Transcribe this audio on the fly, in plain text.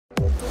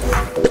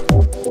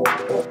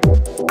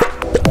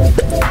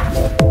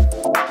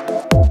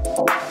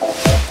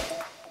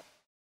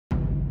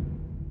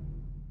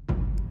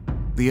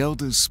The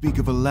elders speak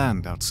of a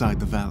land outside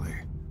the valley.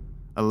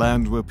 A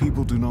land where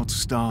people do not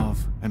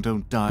starve and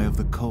don't die of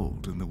the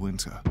cold in the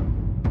winter.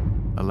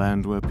 A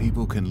land where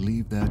people can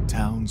leave their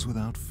towns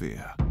without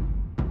fear.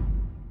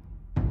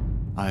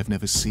 I have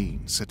never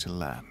seen such a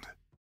land.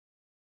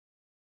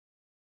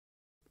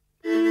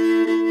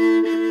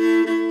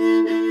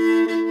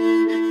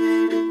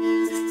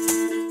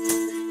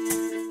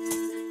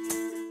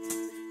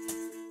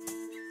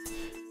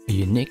 A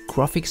unique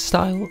graphic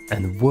style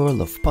and world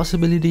of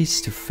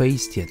possibilities to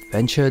face the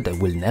adventure that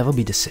will never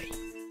be the same.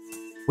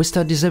 We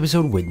start this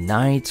episode with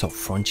Knights of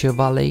Frontier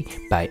Valley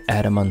by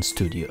Eidolons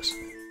Studios,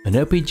 an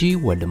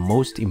RPG where the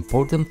most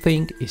important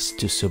thing is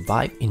to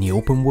survive in the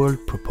open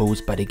world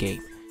proposed by the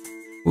game.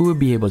 We will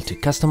be able to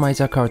customize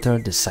our character,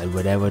 decide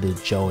whether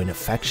to join a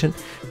faction,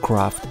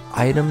 craft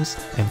items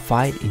and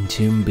fight in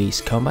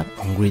turn-based combat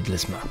on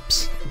gridless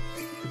maps.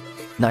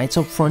 Knights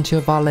of Frontier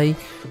Valley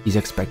is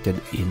expected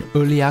in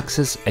early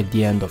access at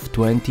the end of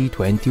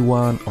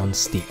 2021 on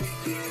Steam.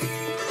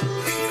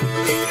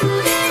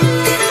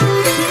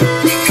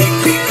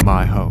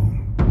 My home.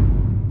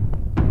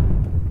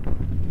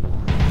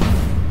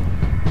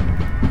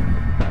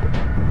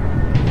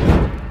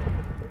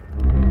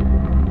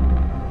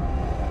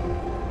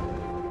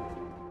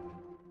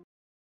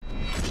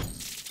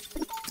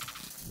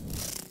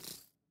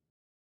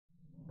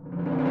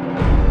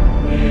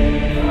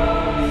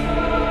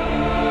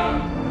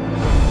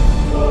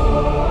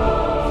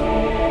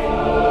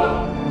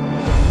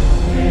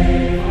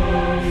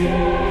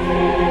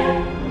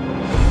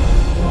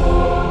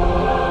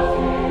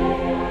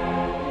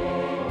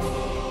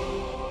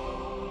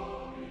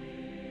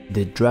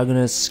 The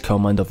Dragoness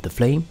Command of the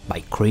Flame by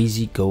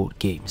Crazy Goat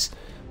Games.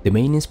 The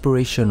main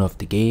inspiration of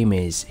the game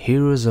is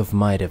Heroes of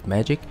Might and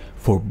Magic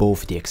for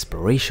both the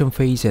exploration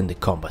phase and the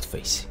combat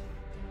phase,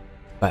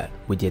 but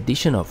with the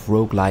addition of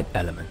roguelite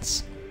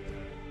elements.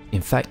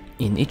 In fact,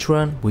 in each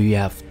run we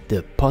have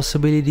the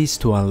possibilities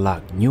to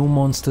unlock new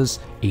monsters,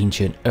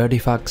 ancient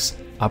artifacts,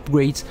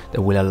 upgrades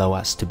that will allow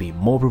us to be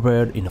more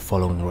prepared in the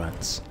following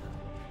runs.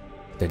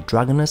 The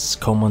Dragoness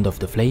Command of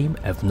the Flame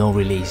have no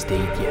release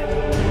date yet.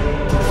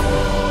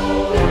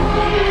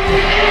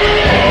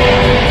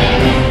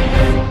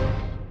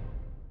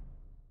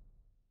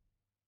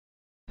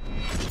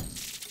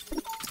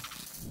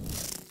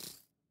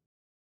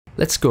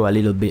 Let's go a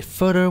little bit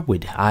further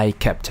with High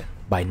Captain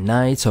by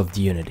Knights of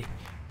the Unity.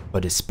 For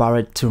this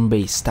disparate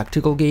turn-based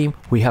tactical game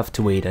we have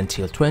to wait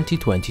until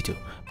 2022,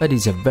 but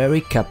it's a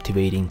very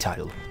captivating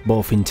title,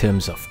 both in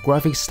terms of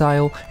graphic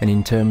style and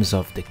in terms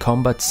of the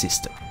combat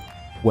system,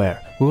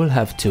 where we will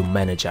have to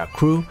manage our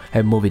crew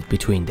and move it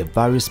between the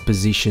various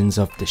positions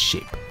of the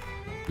ship.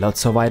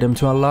 Lots of items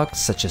to unlock,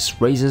 such as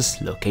races,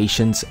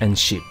 locations and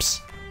ships.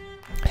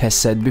 As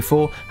said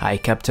before, High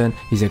Captain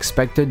is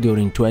expected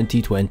during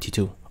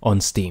 2022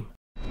 on Steam.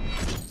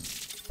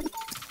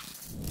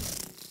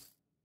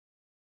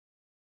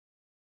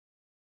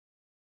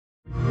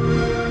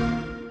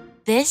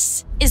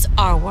 This is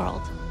our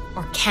world,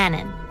 or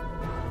canon.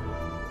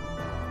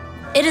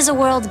 It is a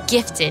world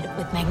gifted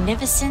with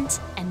magnificent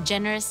and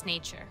generous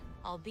nature,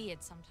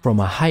 albeit sometimes... From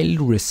a highly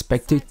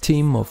respected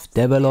team of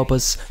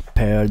developers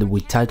paired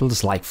with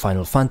titles like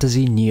Final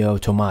Fantasy, Nier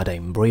Automata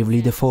and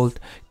Bravely Default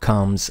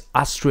comes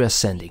Astria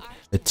Ascending,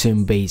 a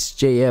turn-based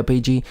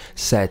JRPG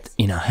set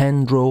in a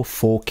hand-drawn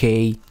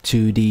 4K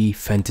 2D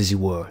fantasy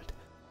world.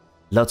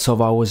 Lots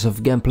of hours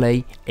of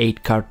gameplay,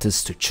 8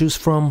 characters to choose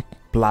from,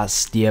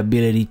 plus the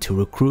ability to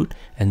recruit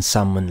and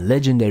summon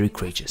legendary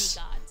creatures.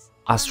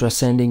 Astria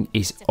Ascending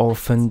is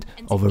orphaned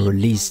of a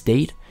release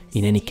date.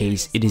 In any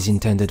case, it is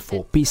intended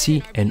for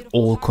PC and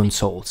all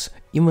consoles,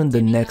 even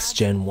the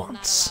next-gen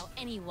ones.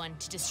 Anyone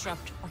to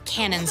disrupt our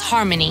canon's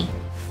harmony.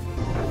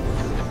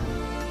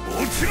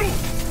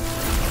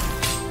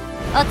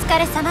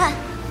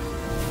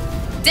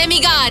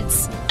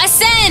 Demigods,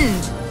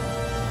 ascend!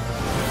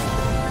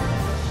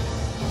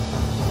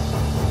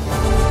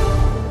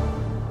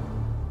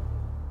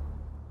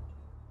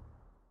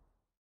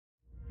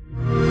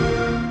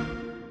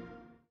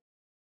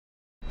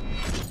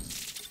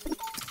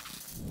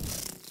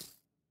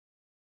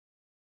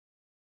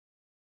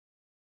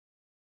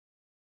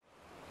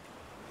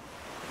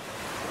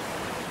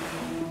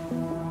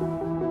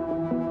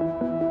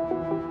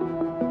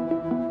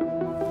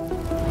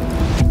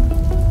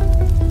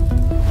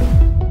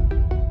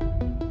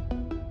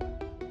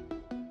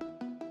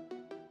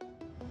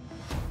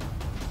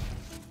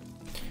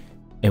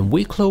 And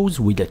we close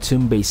with a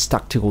turn-based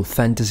tactical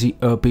fantasy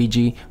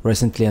RPG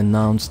recently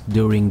announced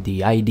during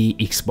the ID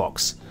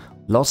Xbox,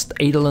 Lost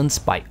Eidolons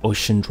by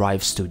Ocean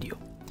Drive Studio.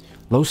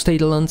 Lost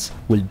Eidolons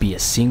will be a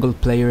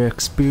single-player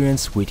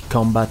experience with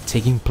combat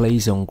taking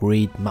place on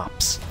grid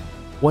maps.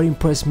 What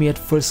impressed me at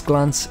first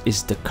glance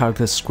is the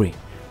character screen,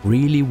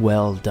 really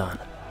well done.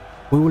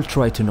 We will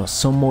try to know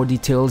some more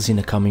details in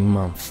the coming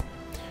month.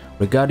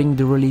 Regarding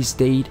the release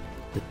date,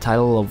 the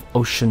title of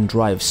Ocean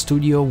Drive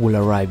Studio will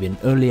arrive in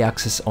early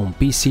access on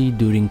PC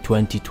during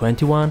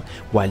 2021,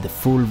 while the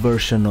full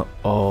version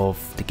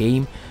of the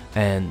game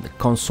and the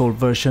console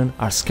version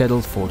are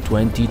scheduled for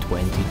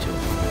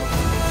 2022.